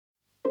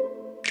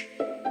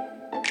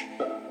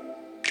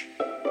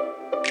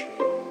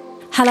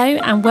Hello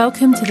and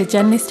welcome to the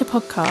Jen Lister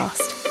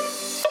podcast.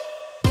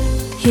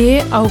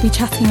 Here I will be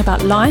chatting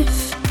about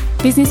life,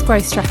 business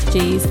growth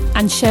strategies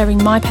and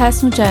sharing my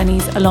personal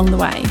journeys along the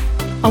way.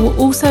 I will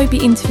also be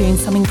interviewing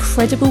some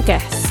incredible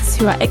guests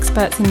who are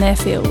experts in their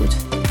field.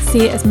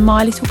 See it as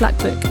my little black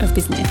book of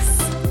business.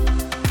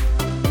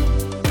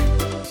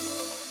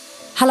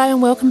 Hello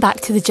and welcome back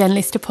to the Jen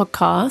Lister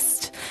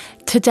podcast.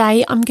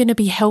 Today I'm going to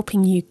be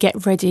helping you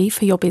get ready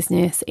for your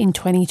business in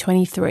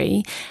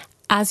 2023.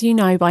 As you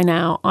know by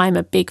now, I'm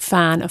a big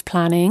fan of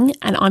planning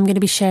and I'm going to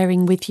be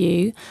sharing with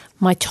you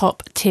my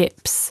top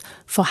tips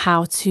for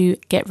how to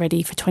get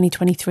ready for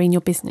 2023 in your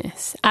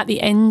business. At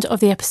the end of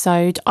the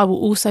episode, I will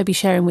also be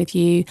sharing with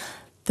you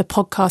the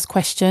podcast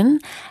question,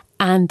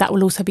 and that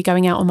will also be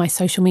going out on my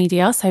social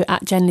media, so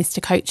at Jen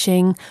Lister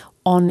Coaching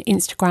on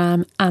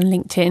Instagram and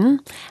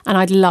LinkedIn. And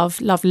I'd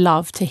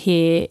love to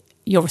hear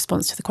your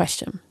response to the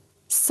question.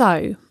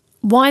 So,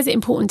 why is it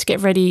important to get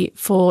ready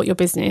for your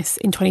business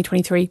in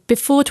 2023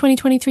 before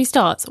 2023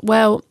 starts?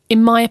 Well,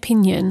 in my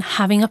opinion,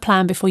 having a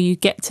plan before you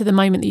get to the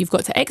moment that you've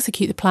got to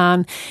execute the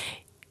plan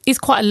is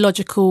quite a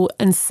logical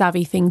and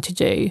savvy thing to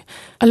do.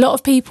 A lot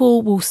of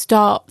people will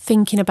start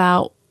thinking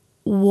about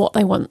what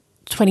they want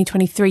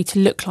 2023 to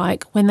look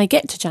like when they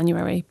get to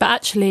January, but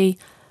actually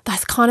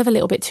that's kind of a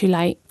little bit too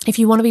late. If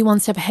you want to be one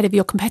step ahead of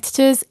your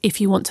competitors, if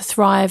you want to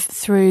thrive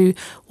through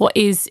what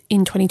is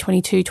in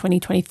 2022,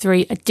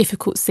 2023, a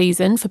difficult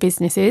season for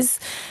businesses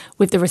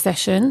with the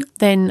recession,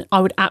 then I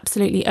would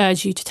absolutely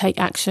urge you to take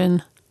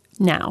action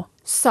now.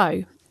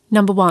 So,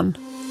 number one,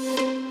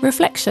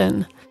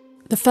 reflection.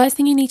 The first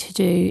thing you need to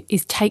do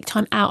is take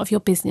time out of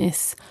your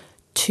business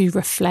to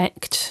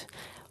reflect.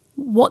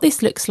 What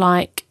this looks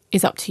like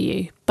is up to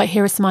you, but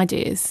here are some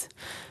ideas.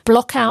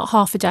 Block out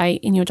half a day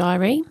in your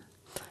diary.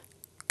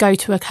 Go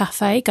to a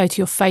cafe, go to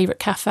your favourite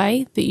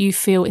cafe that you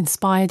feel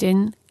inspired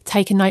in.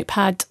 Take a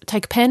notepad,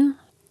 take a pen,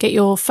 get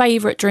your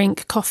favourite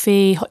drink,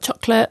 coffee, hot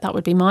chocolate, that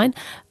would be mine,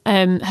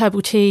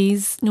 herbal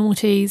teas, normal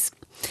teas,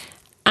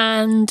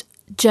 and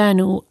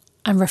journal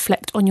and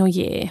reflect on your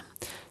year.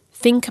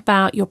 Think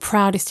about your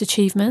proudest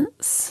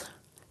achievements.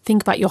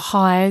 Think about your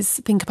highs,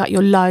 think about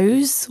your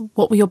lows.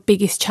 What were your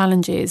biggest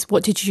challenges?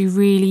 What did you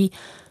really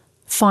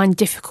find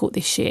difficult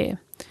this year?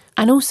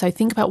 And also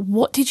think about,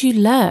 what did you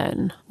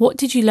learn? What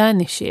did you learn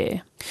this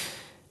year?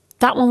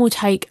 That one will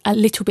take a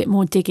little bit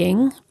more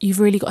digging.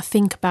 You've really got to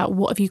think about,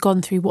 what have you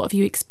gone through? What have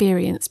you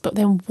experienced? But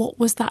then what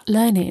was that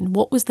learning?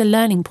 What was the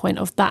learning point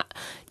of that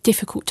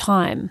difficult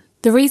time?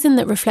 The reason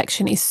that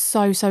reflection is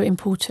so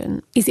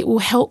important is it will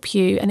help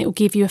you and it will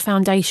give you a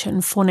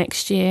foundation for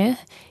next year.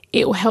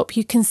 It will help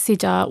you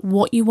consider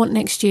what you want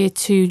next year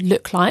to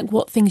look like,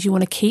 what things you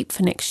want to keep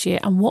for next year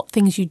and what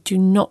things you do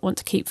not want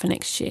to keep for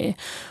next year.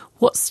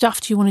 What stuff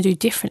do you want to do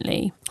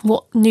differently?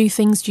 What new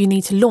things do you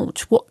need to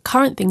launch? What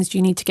current things do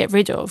you need to get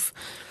rid of?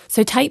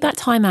 So take that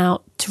time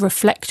out to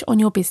reflect on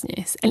your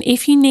business. And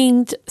if you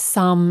need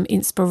some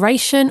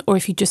inspiration, or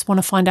if you just want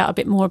to find out a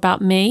bit more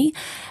about me,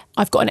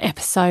 I've got an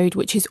episode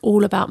which is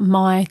all about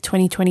my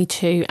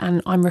 2022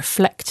 and I'm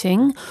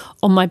reflecting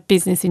on my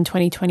business in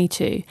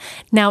 2022.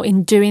 Now,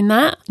 in doing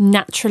that,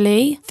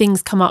 naturally,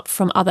 things come up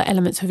from other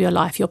elements of your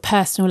life, your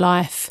personal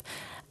life,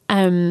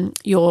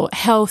 your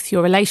health,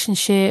 your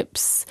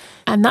relationships,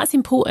 and that's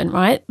important,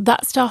 right?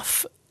 That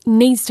stuff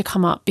needs to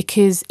come up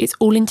because it's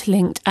all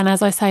interlinked. And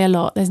as I say a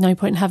lot, there's no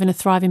point in having a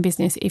thriving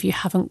business if you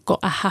haven't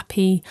got a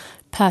happy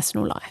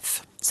personal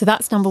life. So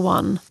that's number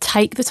one.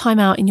 Take the time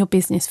out in your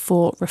business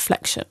for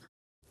reflection.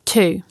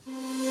 2,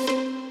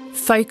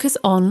 focus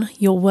on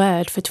your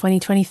word for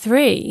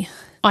 2023.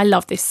 I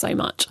love this so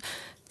much.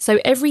 So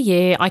every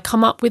year I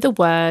come up with a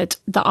word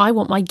that I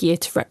want my year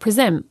to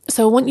represent.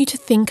 So I want you to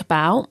think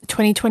about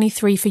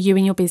 2023 for you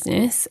in your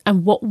business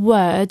and what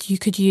word you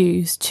could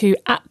use to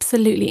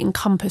absolutely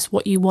encompass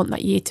what you want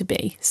that year to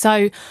be.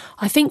 So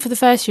I think for the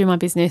first year of my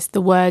business,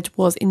 the word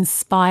was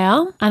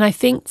inspire. And I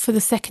think for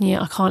the second year,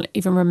 I can't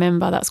even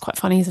remember. That's quite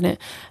funny, isn't it?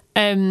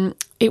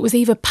 It was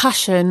either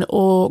passion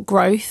or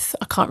growth.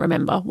 I can't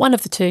remember. One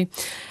of the two.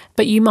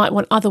 But you might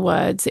want other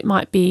words. It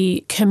might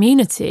be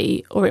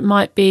community or it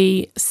might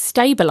be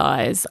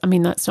stabilize. I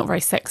mean, that's not very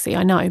sexy,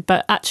 I know.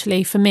 But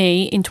actually, for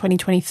me, in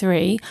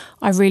 2023,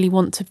 I really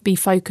want to be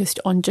focused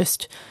on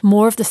just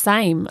more of the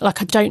same.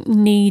 Like, I don't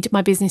need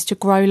my business to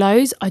grow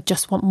loads. I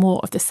just want more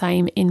of the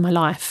same in my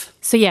life.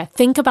 So yeah,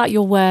 think about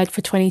your word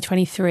for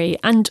 2023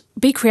 and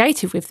be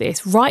creative with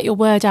this. Write your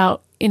word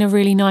out in a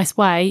really nice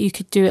way. You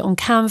could do it on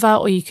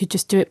Canva or you could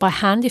just do it by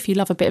hand if you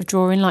love a bit of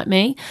drawing like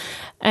me.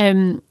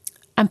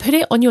 And put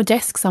it on your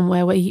desk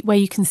somewhere where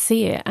you can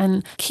see it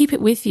and keep it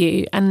with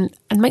you and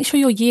make sure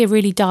your year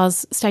really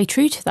does stay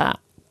true to that.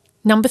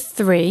 Number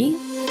 3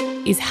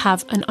 is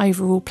have an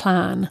overall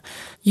plan.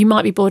 You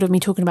might be bored of me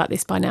talking about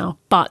this by now,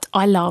 but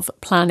I love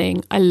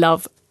planning. I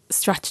love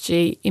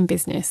strategy in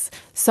business.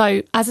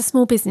 So as a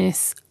small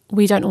business,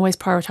 we don't always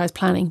prioritise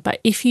planning,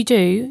 but if you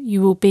do,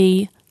 you will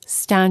be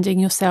standing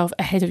yourself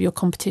ahead of your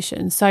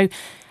competition. So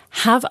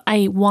have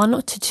a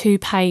 1 to 2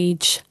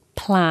 page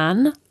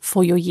plan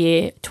for your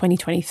year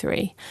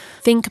 2023.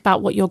 Think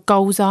about what your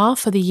goals are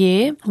for the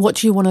year. What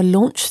do you want to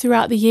launch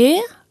throughout the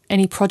year?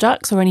 Any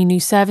products or any new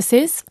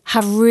services?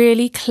 Have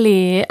really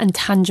clear and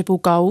tangible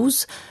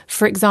goals.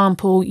 For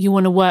example, you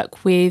want to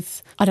work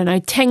with,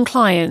 10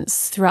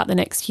 clients throughout the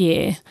next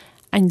year.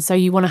 And so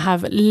you want to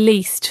have at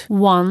least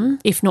 1,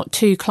 if not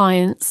 2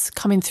 clients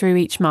coming through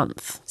each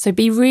month. So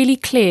be really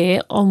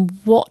clear on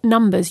what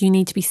numbers you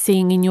need to be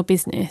seeing in your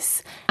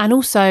business. And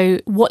also,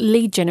 what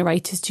lead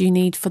generators do you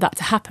need for that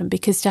to happen?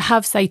 Because to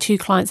have, say, 2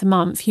 clients a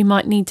month, you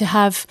might need to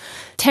have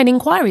 10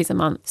 inquiries a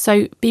month.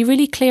 So be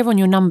really clear on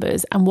your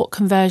numbers and what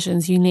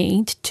conversions you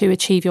need to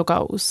achieve your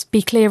goals.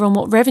 Be clear on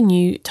what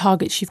revenue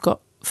targets you've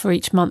got for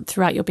each month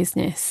throughout your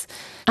business.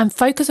 And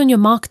focus on your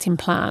marketing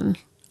plan.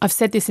 I've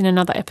said this in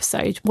another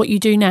episode. What you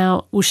do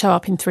now will show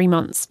up in 3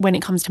 months when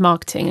it comes to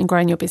marketing and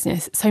growing your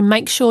business. So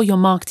make sure your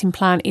marketing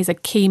plan is a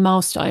key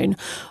milestone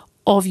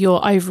of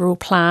your overall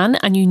plan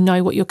and you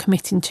know what you're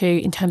committing to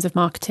in terms of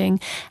marketing,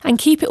 and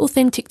keep it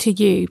authentic to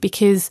you,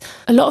 because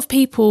a lot of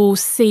people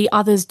see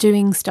others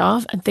doing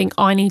stuff and think,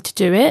 I need to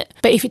do it.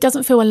 But if it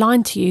doesn't feel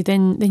aligned to you,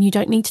 then you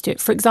don't need to do it.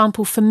 For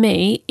example, for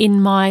me,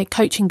 in my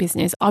coaching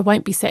business, I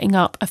won't be setting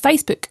up a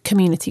Facebook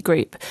community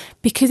group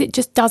because it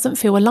just doesn't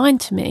feel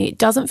aligned to me. It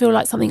doesn't feel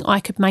like something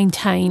I could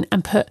maintain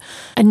and put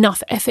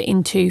enough effort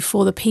into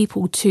for the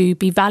people to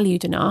be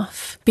valued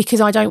enough,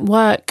 because I don't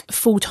work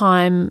full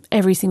time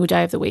every single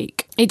day of the week.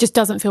 It just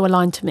doesn't feel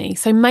aligned to me.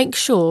 So make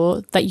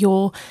sure that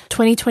your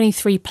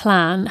 2023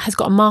 plan has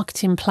got a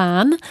marketing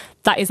plan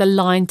that is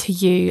aligned to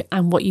you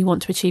and what you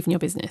want to achieve in your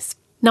business.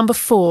 Number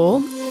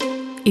 4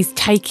 is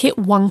take it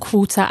 1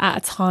 quarter at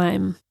a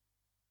time.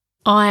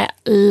 I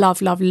love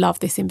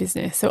this in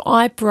business. So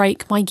I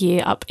break my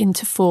year up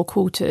into 4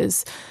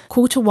 quarters.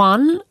 Quarter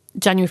 1,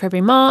 January,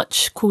 February,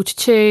 March. Quarter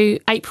 2,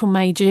 April,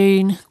 May,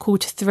 June.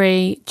 Quarter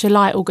 3,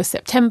 July, August,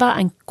 September.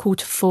 And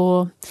quarter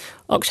 4,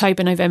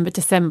 October, November,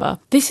 December.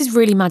 This is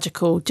really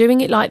magical. Doing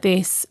it like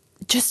this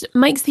just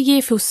makes the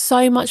year feel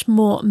so much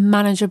more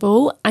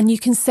manageable, and you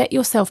can set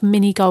yourself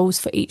mini goals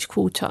for each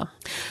quarter.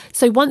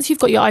 So once you've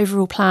got your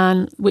overall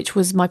plan, which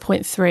was my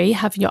point 3,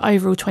 have your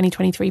overall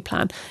 2023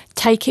 plan,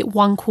 take it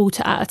 1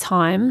 quarter at a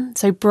time.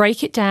 So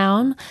break it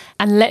down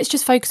and let's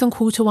just focus on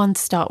quarter 1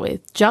 to start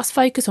with. Just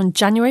focus on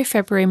January,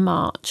 February and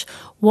March.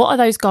 What are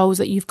those goals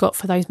that you've got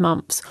for those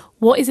months?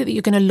 What is it that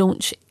you're going to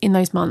launch in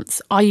those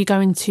months? Are you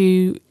going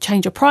to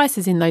change your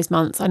prices in those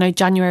months? I know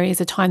January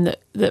is a time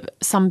that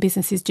some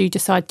businesses do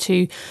decide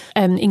to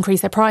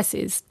increase their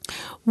prices.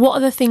 What are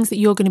the things that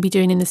you're going to be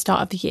doing in the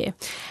start of the year?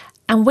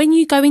 And when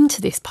you go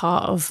into this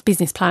part of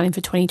business planning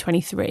for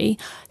 2023,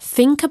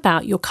 think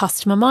about your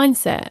customer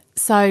mindset.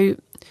 So,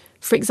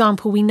 for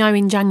example, we know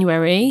in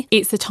January,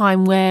 it's the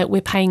time where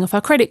we're paying off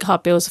our credit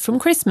card bills from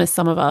Christmas,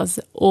 some of us,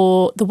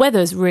 or the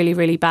weather's really,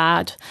 really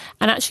bad.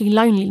 And actually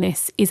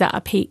loneliness is at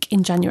a peak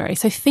in January.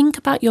 So think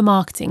about your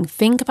marketing,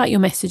 think about your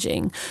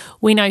messaging.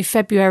 We know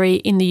February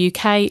in the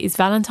UK is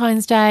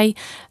Valentine's Day.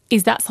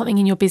 Is that something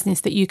in your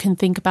business that you can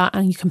think about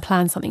and you can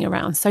plan something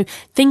around? So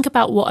think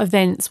about what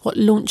events, what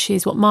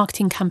launches, what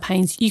marketing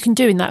campaigns you can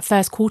do in that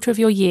first quarter of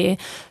your year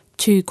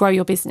to grow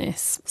your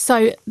business.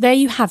 So there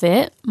you have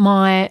it,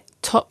 my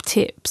top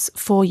tips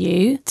for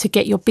you to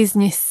get your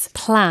business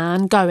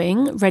plan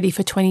going ready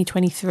for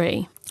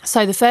 2023.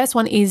 So the first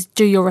one is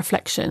do your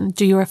reflection.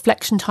 Do your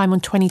reflection time on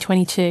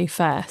 2022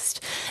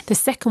 first. The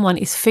second one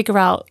is figure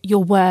out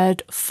your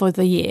word for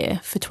the year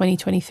for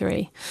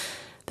 2023.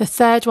 The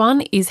third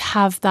one is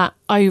have that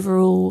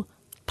overall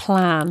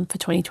plan for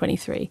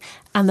 2023.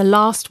 And the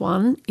last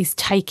one is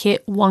take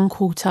it 1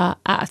 quarter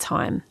at a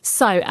time.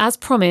 So as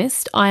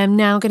promised, I am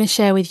now going to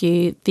share with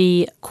you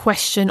the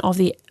question of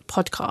the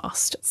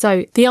podcast.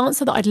 So the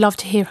answer that I'd love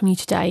to hear from you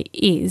today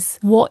is,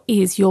 what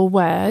is your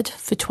word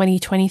for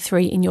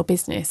 2023 in your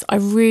business? I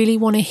really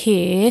want to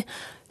hear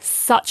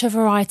such a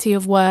variety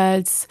of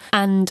words,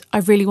 and I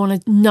really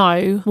want to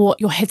know what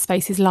your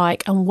headspace is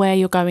like and where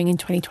you're going in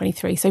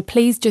 2023. So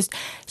please just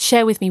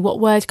share with me what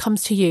word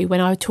comes to you when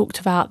I talked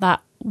about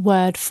that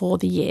word for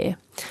the year.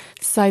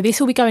 So this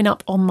will be going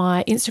up on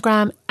my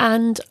Instagram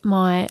and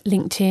my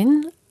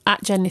LinkedIn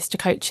at Jen Lister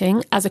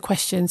Coaching as a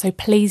question. So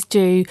please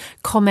do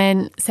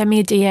comment, send me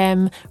a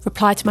DM,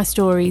 reply to my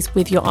stories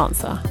with your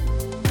answer.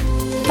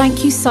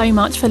 Thank you so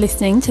much for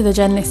listening to the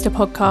Jen Lister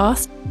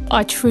podcast.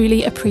 I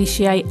truly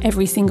appreciate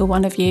every single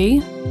one of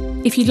you.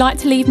 If you'd like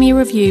to leave me a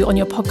review on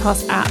your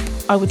podcast app,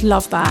 I would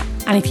love that.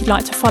 And if you'd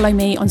like to follow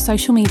me on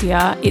social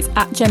media, it's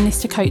at Jen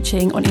Lister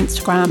Coaching on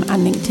Instagram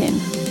and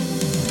LinkedIn.